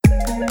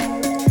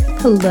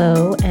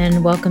Hello,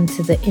 and welcome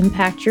to the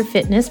Impact Your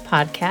Fitness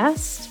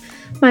podcast.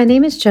 My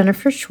name is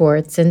Jennifer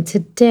Schwartz, and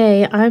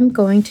today I'm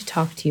going to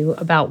talk to you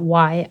about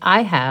why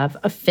I have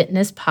a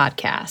fitness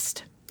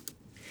podcast.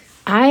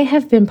 I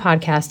have been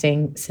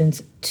podcasting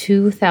since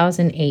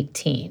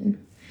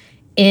 2018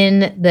 in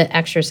the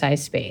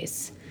exercise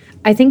space.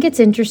 I think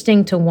it's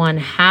interesting to, one,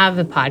 have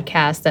a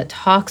podcast that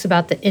talks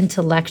about the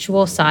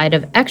intellectual side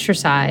of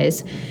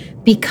exercise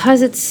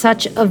because it's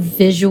such a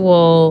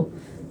visual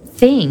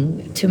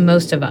thing to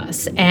most of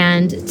us.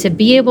 And to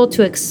be able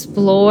to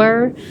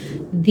explore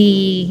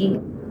the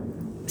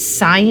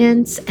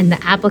science and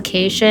the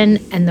application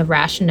and the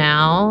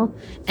rationale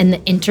and the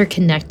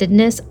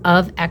interconnectedness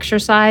of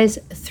exercise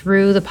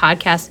through the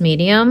podcast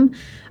medium,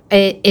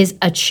 it is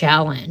a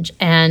challenge.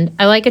 And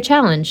I like a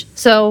challenge.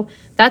 So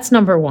that's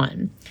number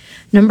one.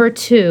 Number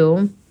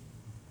two,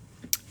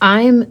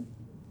 I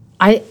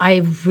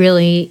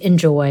really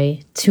enjoy,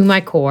 to my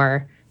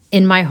core,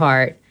 in my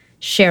heart,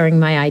 sharing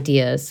my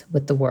ideas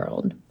with the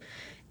world.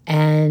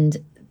 And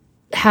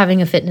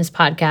having a fitness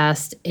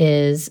podcast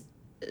is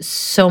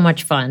so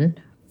much fun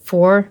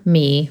for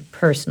me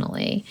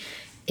personally.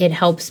 It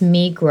helps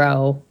me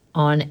grow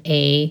on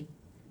a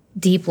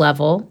deep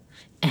level.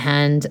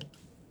 And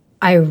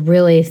I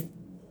really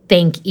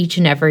thank each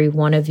and every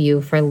one of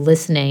you for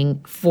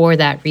listening for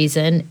that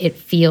reason. It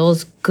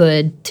feels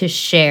good to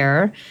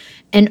share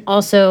and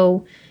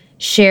also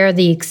share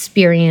the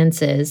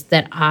experiences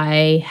that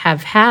I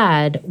have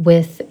had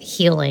with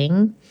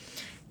healing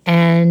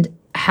and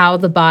how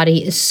the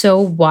body is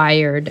so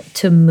wired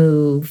to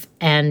move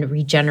and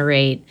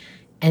regenerate,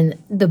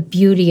 and the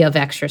beauty of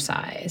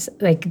exercise.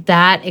 Like,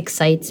 that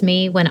excites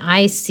me when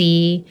I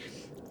see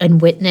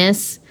and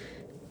witness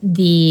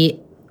the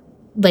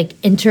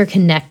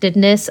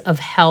interconnectedness of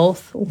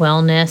health,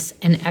 wellness,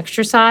 and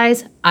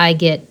exercise. I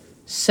get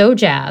so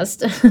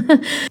jazzed.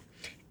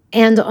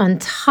 And on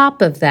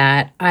top of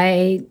that,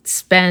 I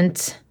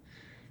spent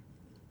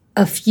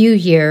a few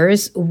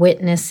years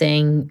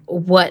witnessing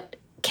what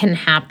can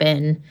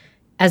happen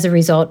as a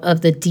result of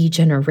the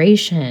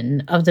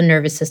degeneration of the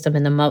nervous system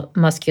and the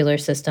muscular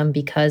system,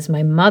 because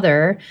my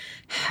mother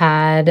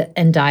had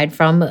and died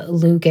from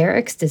Lou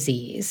Gehrig's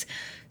disease.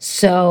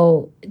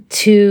 So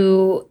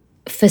to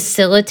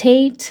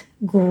facilitate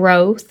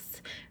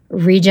growth,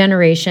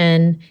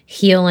 regeneration,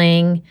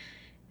 healing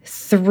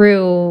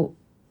through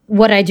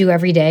what I do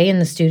every day in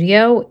the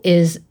studio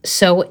is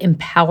so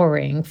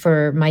empowering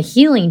for my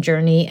healing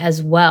journey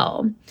as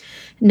well.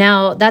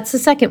 Now, that's the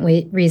second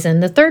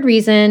reason. The third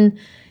reason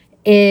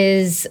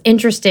is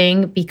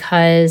interesting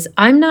because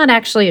I'm not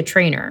actually a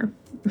trainer.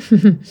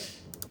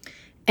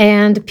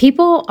 And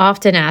people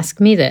often ask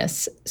me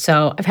this,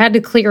 so I've had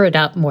to clear it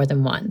up more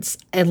than once.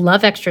 I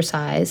love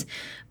exercise,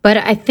 but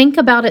I think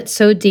about it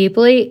so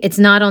deeply, it's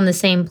not on the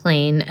same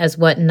plane as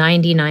what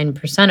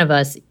 99% of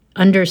us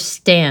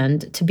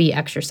understand to be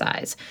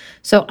exercise.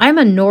 So I'm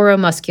a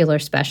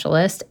neuromuscular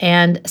specialist,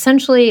 and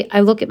essentially I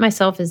look at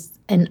myself as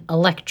an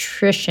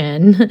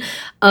electrician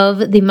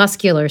of the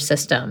muscular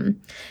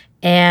system.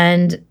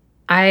 And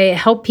I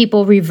help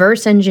people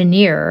reverse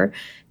engineer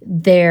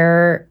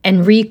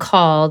and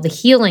recall the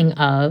healing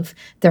of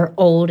their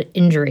old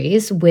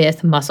injuries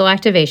with muscle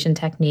activation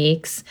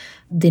techniques,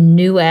 the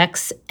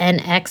NuX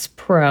NX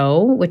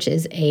Pro, which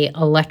is a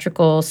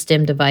electrical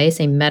stim device,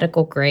 a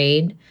medical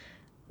grade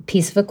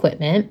piece of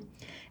equipment.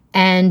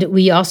 And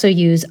we also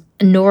use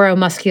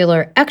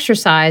neuromuscular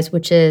exercise,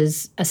 which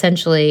is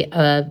essentially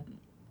a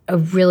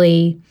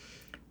really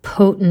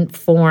potent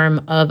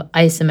form of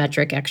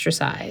isometric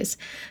exercise.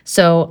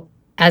 So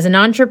as an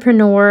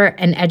entrepreneur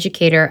and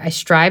educator, I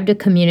strive to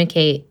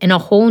communicate in a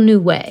whole new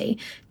way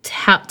to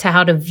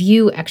how to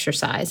view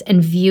exercise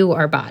and view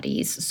our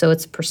bodies. So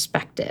it's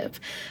perspective.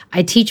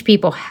 I teach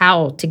people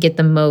how to get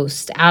the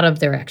most out of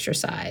their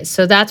exercise.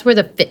 So that's where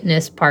the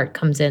fitness part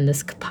comes in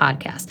this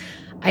podcast.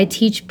 I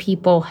teach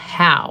people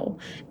how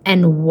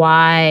and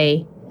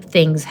why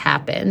things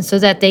happen so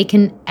that they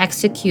can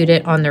execute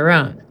it on their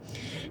own.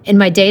 In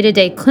my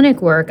day-to-day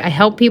clinic work, I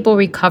help people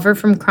recover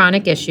from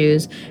chronic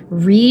issues,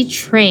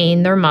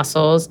 retrain their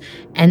muscles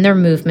and their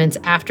movements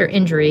after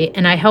injury,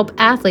 and I help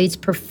athletes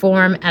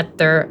perform at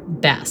their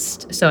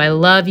best. So I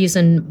love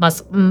using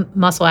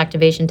muscle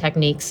activation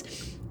techniques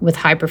with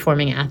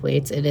high-performing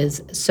athletes. It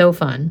is so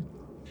fun.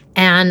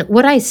 And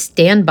what I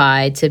stand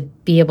by to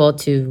be able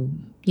to,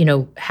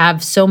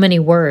 have so many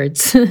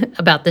words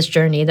about this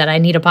journey that I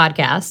need a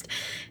podcast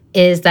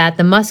is that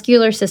the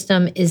muscular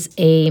system is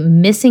a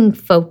missing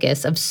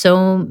focus of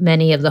so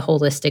many of the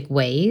holistic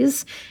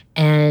ways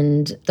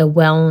and the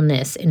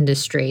wellness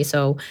industry.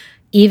 So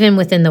even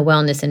within the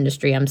wellness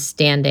industry, I'm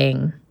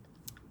standing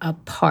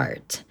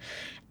apart.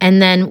 And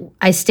then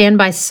I stand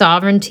by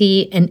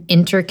sovereignty and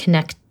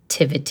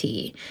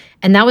interconnectivity.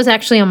 And that was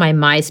actually on my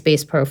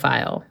MySpace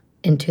profile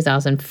in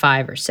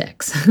 2005 or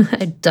 6.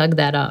 I dug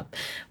that up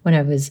when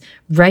I was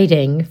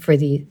writing for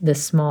the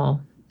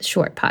small,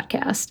 short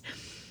podcast.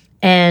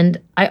 And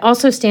I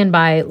also stand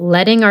by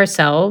letting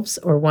ourselves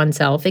or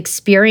oneself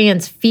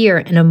experience fear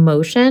and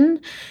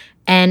emotion,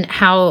 and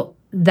how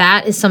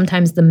that is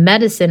sometimes the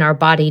medicine our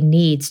body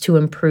needs to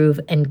improve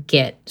and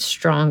get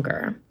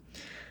stronger.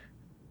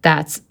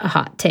 That's a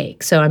hot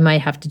take. So I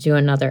might have to do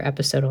another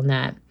episode on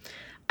that.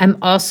 I'm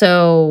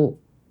also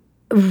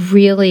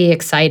really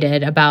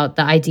excited about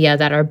the idea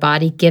that our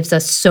body gives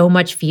us so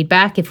much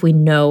feedback if we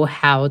know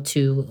how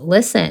to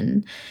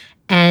listen.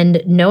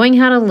 And knowing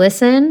how to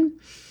listen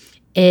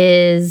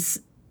is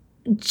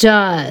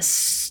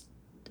just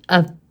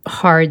a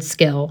hard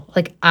skill.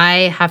 Like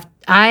I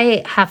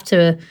have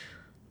to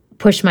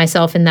push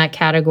myself in that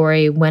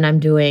category when I'm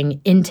doing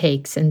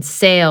intakes and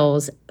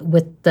sales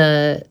with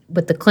the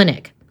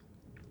clinic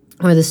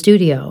or the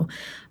studio.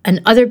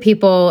 And other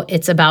people,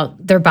 it's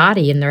about their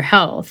body and their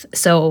health.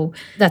 So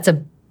that's a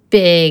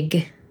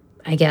big,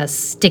 I guess,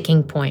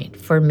 sticking point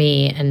for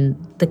me and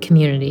the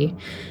community.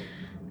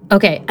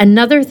 Okay,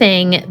 another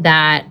thing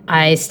that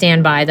I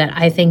stand by that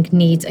I think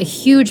needs a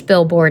huge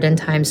billboard in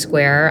Times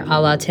Square, a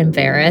la Tim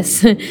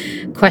Ferriss,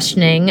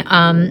 questioning,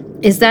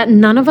 is that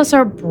none of us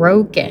are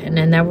broken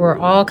and that we're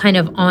all kind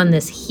of on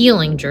this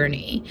healing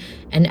journey.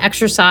 And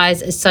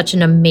exercise is such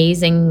an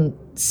amazing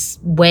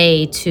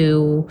way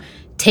to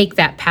take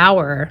that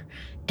power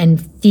and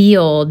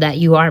feel that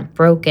you aren't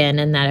broken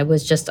and that it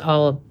was just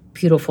all a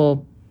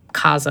beautiful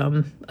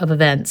cosm of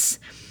events.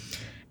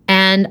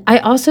 And I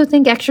also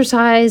think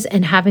exercise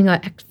and having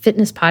a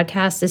fitness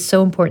podcast is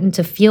so important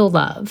to feel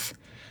love,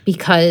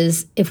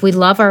 because if we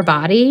love our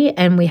body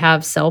and we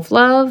have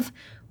self-love,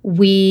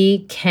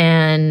 we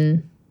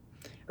can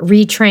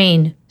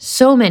retrain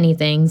so many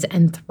things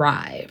and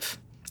thrive.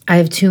 I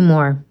have two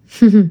more.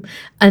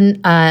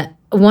 And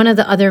one of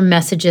the other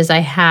messages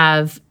I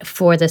have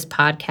for this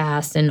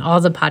podcast and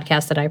all the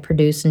podcasts that I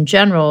produce in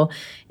general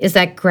is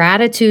that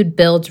gratitude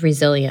builds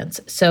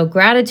resilience. So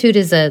gratitude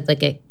is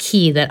a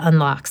key that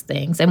unlocks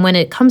things. And when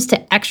it comes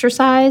to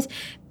exercise,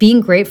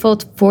 being grateful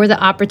for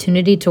the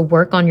opportunity to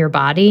work on your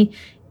body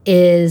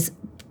is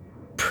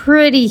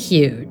pretty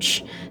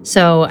huge.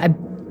 So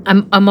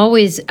I'm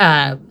always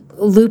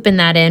looping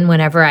that in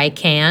whenever I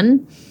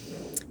can.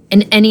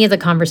 In any of the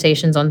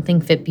conversations on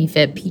Think Fit, Be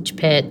Fit, Peach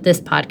Pit,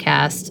 this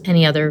podcast,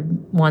 any other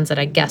ones that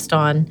I guest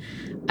on,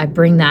 I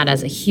bring that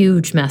as a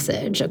huge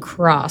message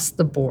across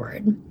the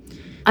board.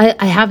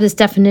 I have this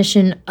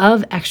definition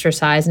of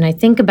exercise and I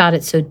think about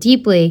it so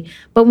deeply,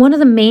 but one of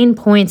the main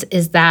points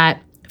is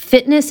that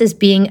fitness is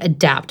being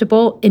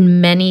adaptable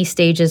in many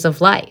stages of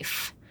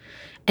life.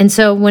 And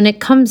so when it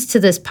comes to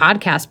this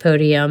podcast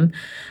podium,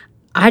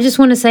 I just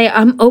want to say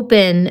I'm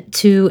open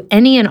to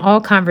any and all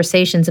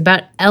conversations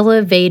about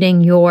elevating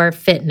your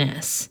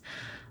fitness.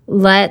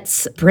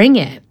 Let's bring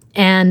it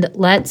and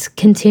let's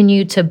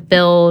continue to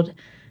build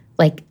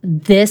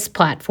this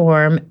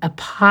platform, a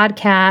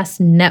podcast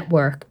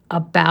network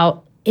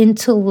about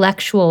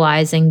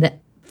intellectualizing the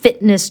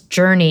fitness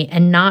journey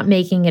and not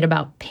making it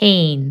about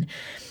pain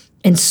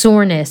and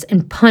soreness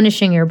and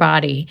punishing your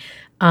body.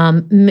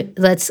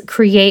 Let's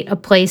create a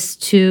place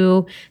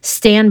to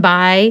stand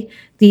by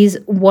these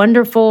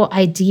wonderful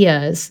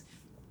ideas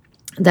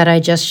that I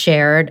just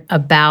shared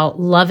about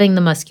loving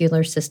the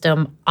muscular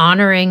system,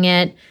 honoring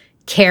it,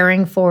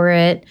 caring for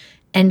it,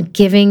 and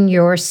giving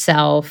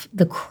yourself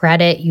the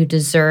credit you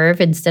deserve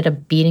instead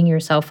of beating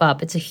yourself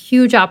up. It's a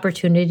huge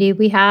opportunity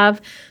we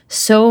have.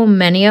 So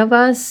many of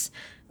us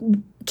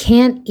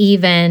can't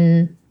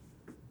even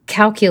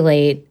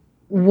calculate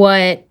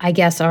what, I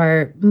guess,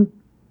 our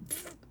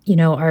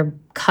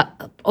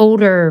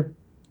older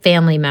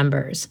family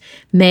members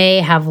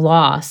may have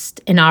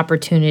lost an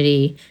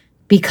opportunity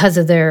because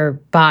of their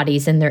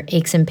bodies and their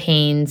aches and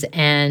pains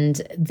and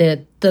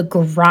the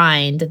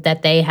grind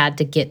that they had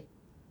to get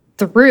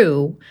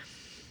through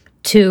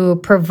to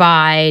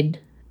provide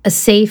a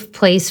safe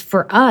place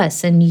for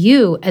us and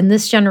you and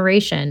this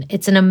generation.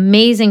 It's an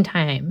amazing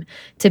time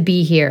to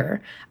be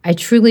here. I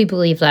truly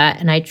believe that.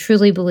 And I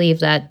truly believe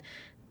that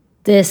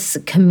this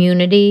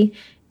community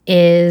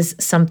is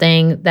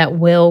something that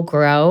will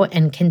grow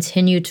and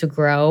continue to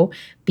grow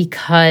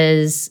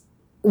because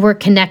we're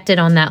connected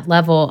on that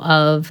level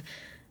of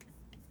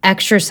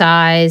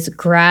exercise,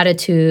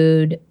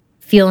 gratitude,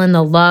 feeling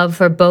the love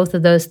for both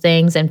of those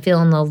things and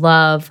feeling the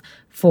love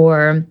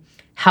for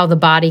how the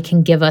body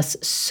can give us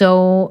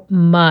so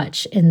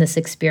much in this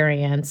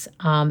experience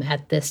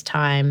at this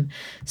time.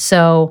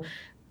 So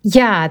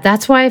yeah,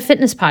 that's why a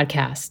fitness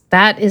podcast.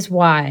 That is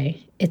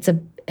why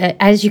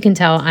as you can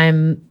tell,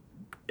 I'm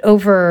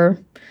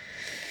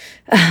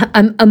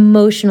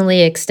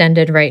emotionally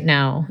extended right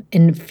now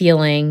in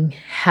feeling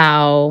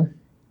how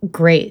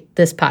great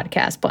this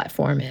podcast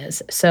platform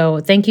is. So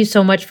thank you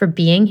so much for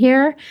being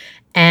here.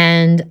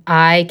 And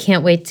I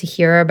can't wait to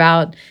hear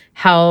about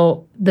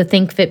how the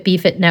Think Fit, Be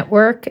Fit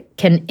network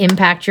can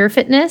impact your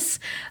fitness.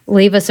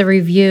 Leave us a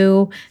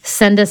review,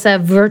 send us a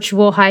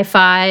virtual high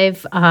five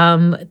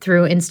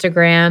through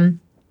Instagram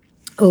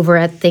over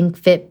at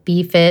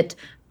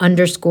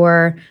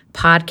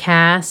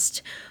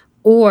thinkfitbefit_podcast.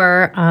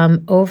 Or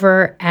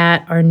over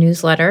at our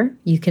newsletter.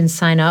 You can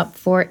sign up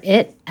for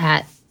it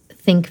at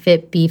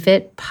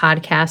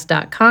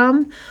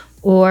thinkfitbefitpodcast.com,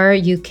 or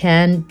you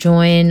can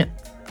join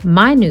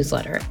my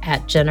newsletter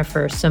at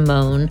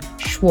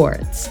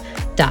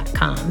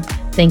jennifersimoneschwartz.com.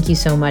 Thank you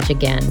so much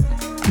again.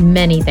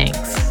 Many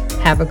thanks.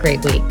 Have a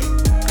great week.